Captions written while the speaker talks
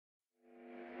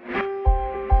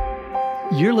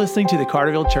You're listening to the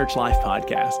Carterville Church Life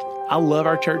Podcast. I love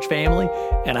our church family,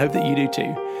 and I hope that you do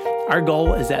too. Our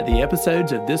goal is that the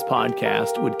episodes of this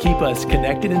podcast would keep us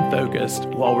connected and focused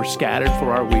while we're scattered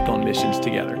for our week on missions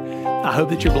together. I hope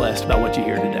that you're blessed by what you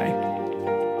hear today.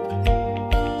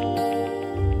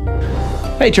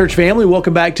 Hey, church family,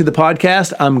 welcome back to the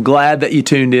podcast. I'm glad that you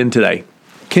tuned in today.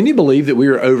 Can you believe that we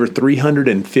are over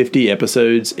 350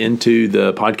 episodes into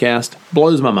the podcast?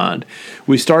 Blows my mind.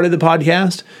 We started the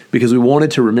podcast because we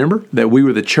wanted to remember that we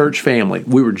were the church family.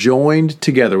 We were joined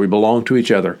together. We belong to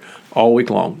each other all week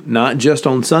long, not just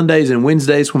on Sundays and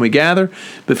Wednesdays when we gather,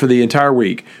 but for the entire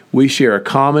week. We share a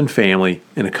common family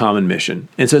and a common mission.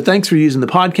 And so thanks for using the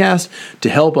podcast to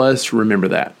help us remember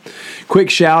that. Quick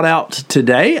shout out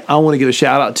today. I want to give a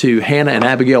shout out to Hannah and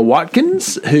Abigail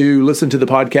Watkins, who listen to the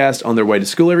podcast on their way to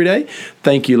school every day.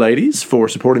 Thank you, ladies, for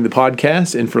supporting the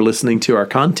podcast and for listening to our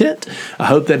content. I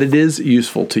hope that it is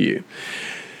useful to you.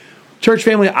 Church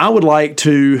family, I would like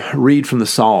to read from the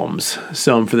Psalms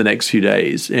some for the next few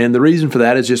days. And the reason for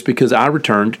that is just because I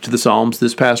returned to the Psalms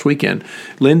this past weekend.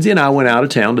 Lindsay and I went out of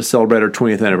town to celebrate our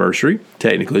 20th anniversary.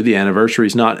 Technically, the anniversary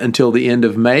is not until the end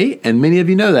of May, and many of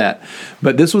you know that.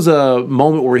 But this was a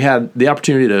moment where we had the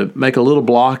opportunity to make a little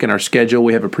block in our schedule.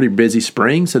 We have a pretty busy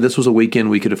spring, so this was a weekend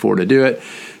we could afford to do it.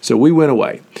 So we went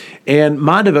away. And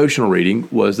my devotional reading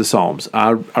was the Psalms.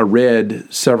 I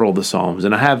read several of the Psalms,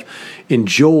 and I have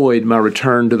enjoyed my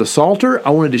return to the Psalter.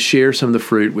 I wanted to share some of the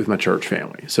fruit with my church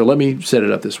family. So let me set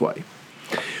it up this way.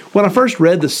 When I first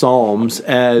read the Psalms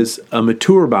as a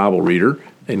mature Bible reader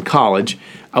in college,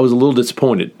 I was a little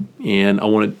disappointed, and I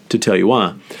wanted to tell you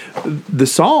why. The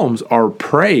Psalms are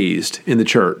praised in the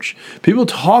church. People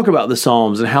talk about the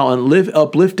Psalms and how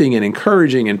uplifting and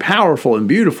encouraging and powerful and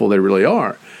beautiful they really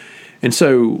are. And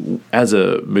so, as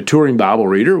a maturing Bible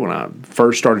reader, when I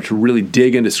first started to really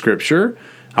dig into Scripture,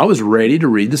 I was ready to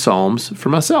read the Psalms for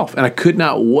myself. And I could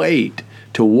not wait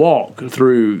to walk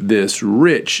through this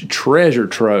rich treasure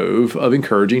trove of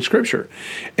encouraging Scripture.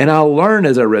 And I learned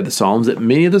as I read the Psalms that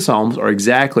many of the Psalms are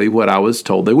exactly what I was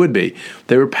told they would be.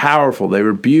 They were powerful, they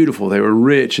were beautiful, they were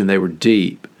rich, and they were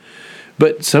deep.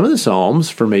 But some of the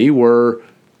Psalms, for me, were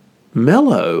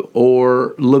mellow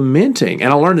or lamenting.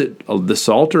 And I learned that the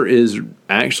Psalter is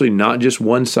actually not just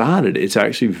one-sided. It's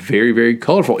actually very, very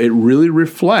colorful. It really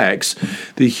reflects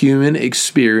the human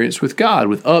experience with God,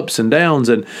 with ups and downs.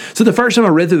 And so the first time I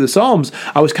read through the Psalms,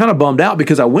 I was kind of bummed out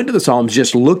because I went to the Psalms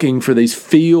just looking for these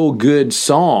feel-good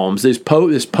psalms, this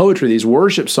poetry, these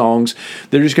worship songs.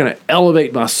 They're just going to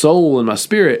elevate my soul and my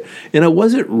spirit. And I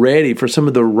wasn't ready for some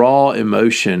of the raw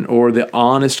emotion or the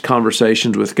honest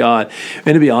conversations with God.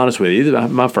 And to be honest with you,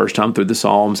 my first time through the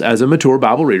Psalms as a mature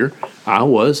Bible reader, I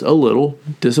was a little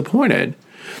disappointed.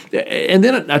 And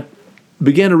then I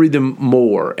began to read them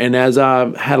more. And as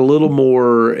I had a little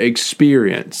more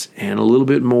experience and a little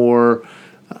bit more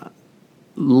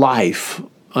life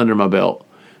under my belt,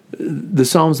 the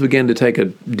Psalms began to take a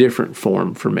different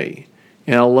form for me.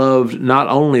 And I loved not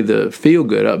only the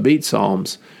feel-good, upbeat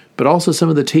Psalms, but also some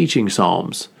of the teaching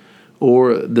Psalms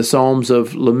or the Psalms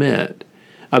of lament.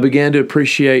 I began to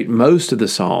appreciate most of the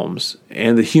Psalms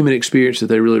and the human experience that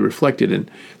they really reflected,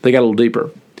 and they got a little deeper.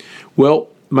 Well,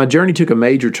 my journey took a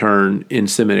major turn in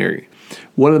seminary.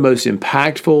 One of the most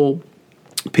impactful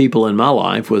people in my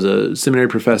life was a seminary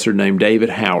professor named David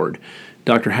Howard.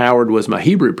 Dr. Howard was my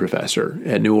Hebrew professor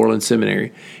at New Orleans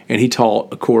Seminary, and he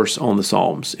taught a course on the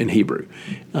Psalms in Hebrew.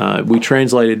 We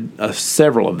translated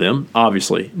several of them,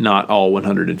 obviously not all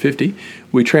 150.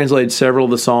 We translated several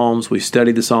of the Psalms. We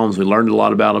studied the Psalms. We learned a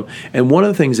lot about them. And one of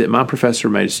the things that my professor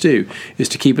made us do is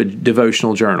to keep a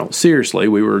devotional journal. Seriously,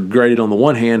 we were graded on the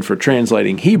one hand for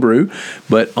translating Hebrew,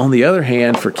 but on the other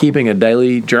hand for keeping a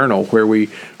daily journal where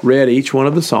we read each one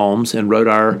of the Psalms and wrote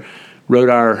our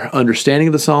understanding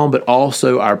of the psalm, but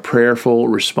also our prayerful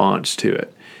response to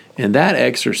it. And that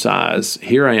exercise,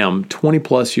 here I am 20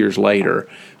 plus years later,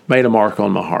 made a mark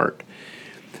on my heart.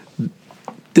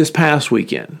 This past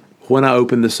weekend, when I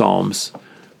opened the Psalms,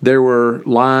 there were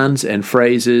lines and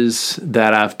phrases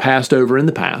that I've passed over in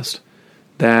the past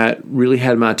that really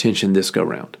had my attention this go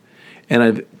round. And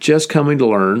I've just coming to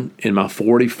learn in my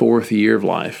 44th year of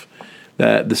life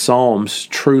that the Psalms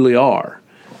truly are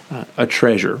a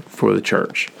treasure for the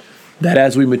church. That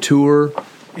as we mature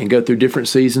and go through different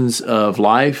seasons of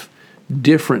life,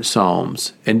 different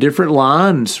Psalms and different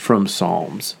lines from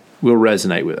Psalms will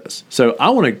resonate with us. So I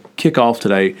want to kick off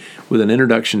today with an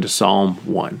introduction to Psalm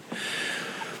 1.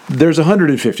 There's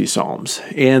 150 Psalms,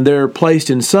 and they're placed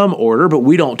in some order, but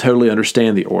we don't totally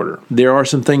understand the order. There are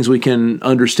some things we can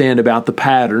understand about the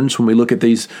patterns when we look at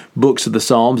these books of the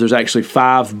Psalms. There's actually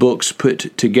 5 books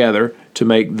put together to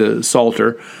make the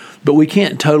Psalter. But we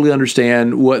can't totally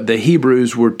understand what the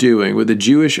Hebrews were doing, what the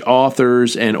Jewish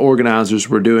authors and organizers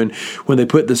were doing when they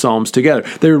put the Psalms together.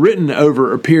 They were written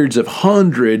over periods of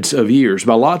hundreds of years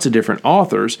by lots of different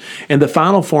authors, and the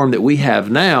final form that we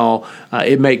have now,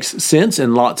 it makes sense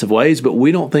in lots of ways, but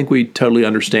we don't think we totally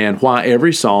understand why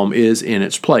every psalm is in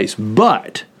its place.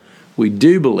 But we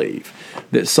do believe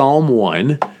that Psalm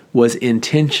 1 was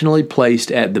intentionally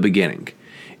placed at the beginning.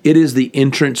 It is the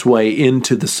entranceway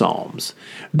into the Psalms.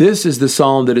 This is the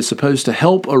psalm that is supposed to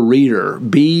help a reader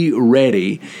be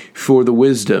ready for the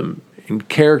wisdom and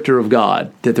character of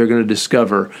God that they're going to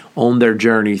discover on their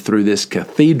journey through this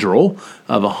cathedral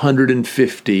of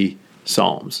 150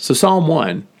 psalms. So Psalm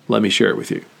 1, let me share it with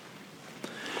you.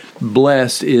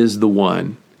 Blessed is the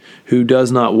one who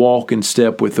does not walk in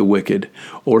step with the wicked,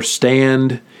 or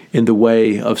stand in the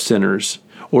way of sinners,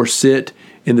 or sit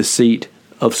in the seat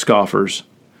of scoffers,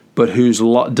 but whose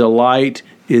delight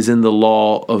is in the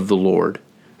law of the Lord,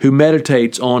 who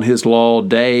meditates on his law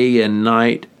day and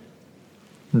night.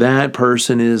 That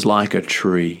person is like a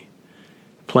tree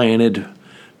planted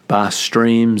by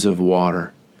streams of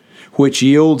water, which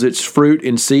yields its fruit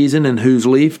in season and whose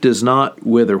leaf does not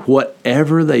wither.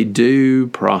 Whatever they do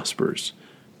prospers.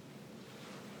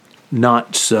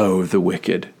 Not so the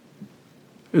wicked.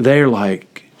 They are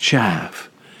like chaff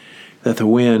that the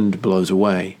wind blows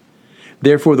away.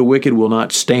 Therefore the wicked will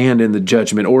not stand in the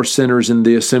judgment, or sinners in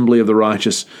the assembly of the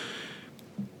righteous.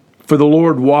 For the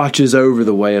Lord watches over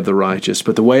the way of the righteous,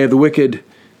 but the way of the wicked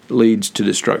leads to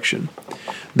destruction.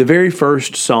 The very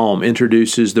first psalm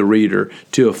introduces the reader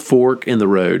to a fork in the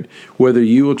road, whether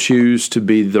you will choose to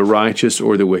be the righteous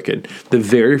or the wicked. The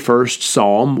very first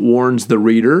psalm warns the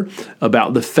reader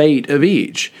about the fate of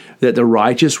each, that the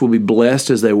righteous will be blessed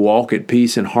as they walk at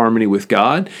peace and harmony with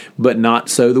God, but not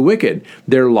so the wicked.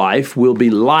 Their life will be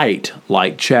light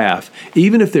like chaff,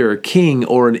 even if they're a king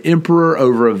or an emperor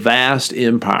over a vast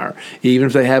empire, even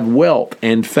if they have wealth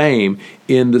and fame.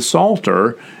 In the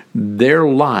Psalter, their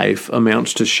life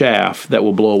amounts to chaff that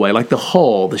will blow away, like the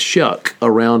hull, the shuck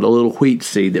around a little wheat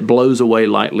seed that blows away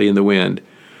lightly in the wind.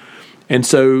 And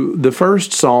so the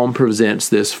first psalm presents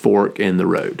this fork in the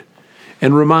road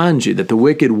and reminds you that the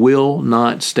wicked will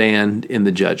not stand in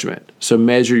the judgment. So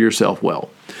measure yourself well.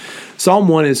 Psalm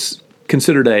 1 is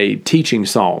considered a teaching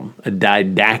psalm, a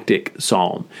didactic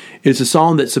psalm. It's a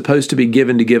psalm that's supposed to be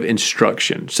given to give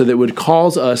instruction, so that would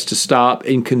cause us to stop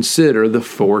and consider the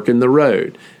fork in the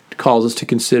road. It calls us to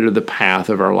consider the path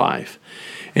of our life.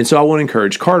 And so I want to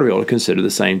encourage Carterville to consider the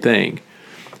same thing.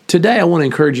 Today I want to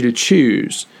encourage you to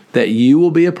choose that you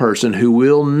will be a person who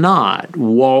will not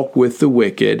walk with the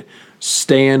wicked,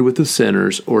 stand with the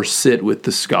sinners, or sit with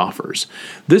the scoffers.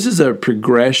 This is a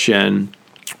progression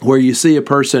where you see a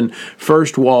person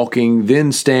first walking,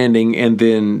 then standing, and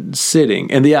then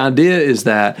sitting. And the idea is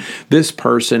that this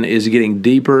person is getting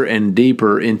deeper and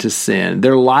deeper into sin.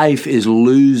 Their life is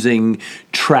losing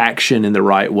traction in the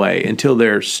right way until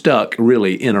they're stuck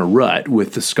really in a rut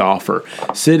with the scoffer,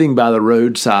 sitting by the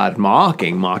roadside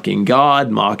mocking God,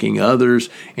 mocking others,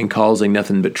 and causing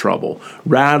nothing but trouble.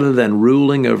 Rather than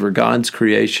ruling over God's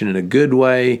creation in a good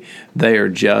way, they are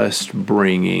just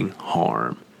bringing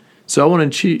harm. So I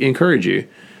want to encourage you,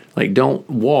 don't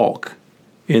walk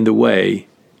in the way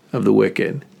of the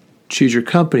wicked. Choose your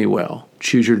company well.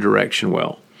 Choose your direction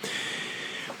well.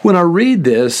 When I read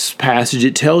this passage,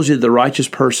 it tells you the righteous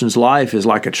person's life is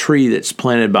like a tree that's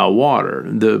planted by water.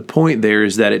 The point there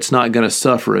is that it's not going to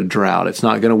suffer a drought. It's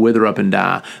not going to wither up and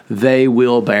die. They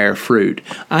will bear fruit.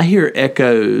 I hear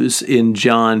echoes in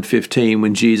John 15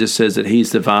 when Jesus says that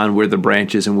he's the vine, we're the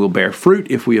branches, and we'll bear fruit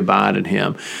if we abide in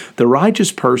him. The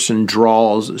righteous person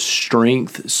draws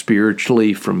strength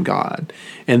spiritually from God,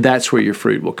 and that's where your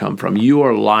fruit will come from. You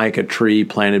are like a tree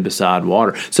planted beside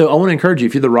water. So I want to encourage you,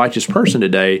 if you're the righteous person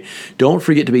today, don't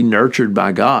forget to be nurtured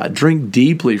by God. Drink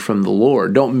deeply from the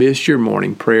Lord. Don't miss your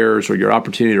morning prayers or your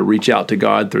opportunity to reach out to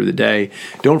God through the day.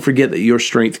 Don't forget that your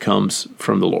strength comes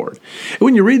from the Lord. And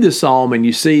when you read this psalm and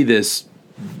you see this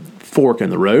fork in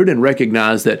the road and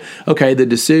recognize that, okay, the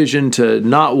decision to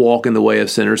not walk in the way of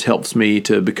sinners helps me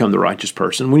to become the righteous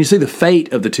person. When you see the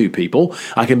fate of the two people,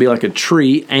 I can be like a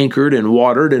tree anchored and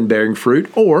watered and bearing fruit,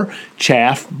 or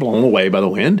chaff blown away by the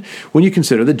wind. When you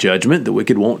consider the judgment, the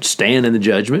wicked won't stand in the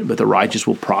judgment, but the righteous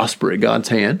will prosper at God's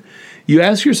hand. You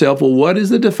ask yourself, well, what is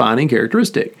the defining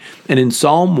characteristic? And in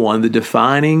Psalm 1, the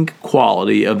defining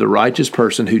quality of the righteous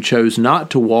person who chose not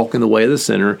to walk in the way of the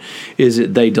sinner is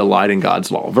that they delight in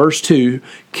God's law. Verse 2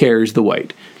 carries the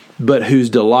weight, but whose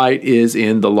delight is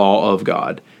in the law of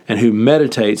God, and who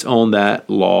meditates on that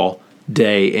law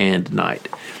day and night.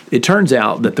 It turns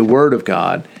out that the Word of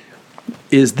God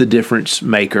is the difference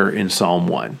maker in Psalm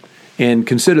 1. And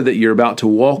consider that you're about to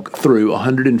walk through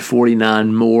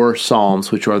 149 more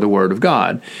Psalms, which are the Word of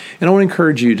God. And I want to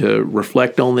encourage you to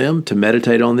reflect on them, to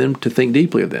meditate on them, to think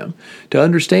deeply of them, to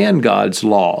understand God's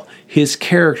law, His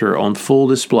character on full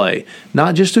display,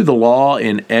 not just through the law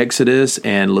in Exodus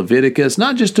and Leviticus,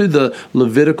 not just through the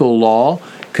Levitical law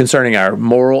concerning our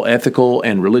moral, ethical,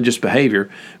 and religious behavior,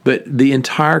 but the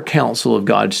entire counsel of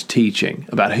God's teaching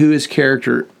about who His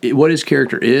character, what His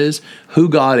character is, who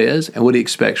God is, and what He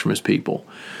expects from His people.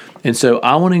 And so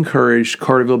I want to encourage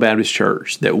Carterville Baptist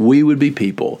Church that we would be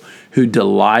people who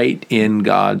delight in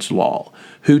God's law,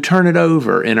 who turn it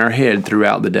over in our head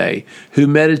throughout the day, who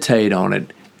meditate on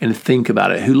it and think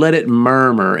about it, who let it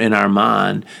murmur in our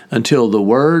mind until the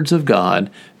words of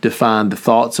God define the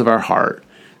thoughts of our heart.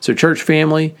 So church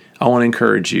family, I want to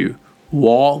encourage you,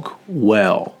 walk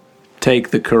well.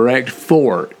 Take the correct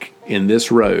fork in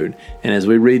this road. And as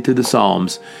we read through the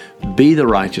Psalms, be the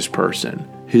righteous person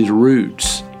whose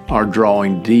roots are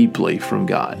drawing deeply from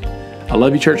God. I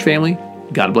love you, church family.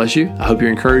 God bless you. I hope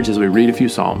you're encouraged as we read a few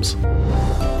Psalms.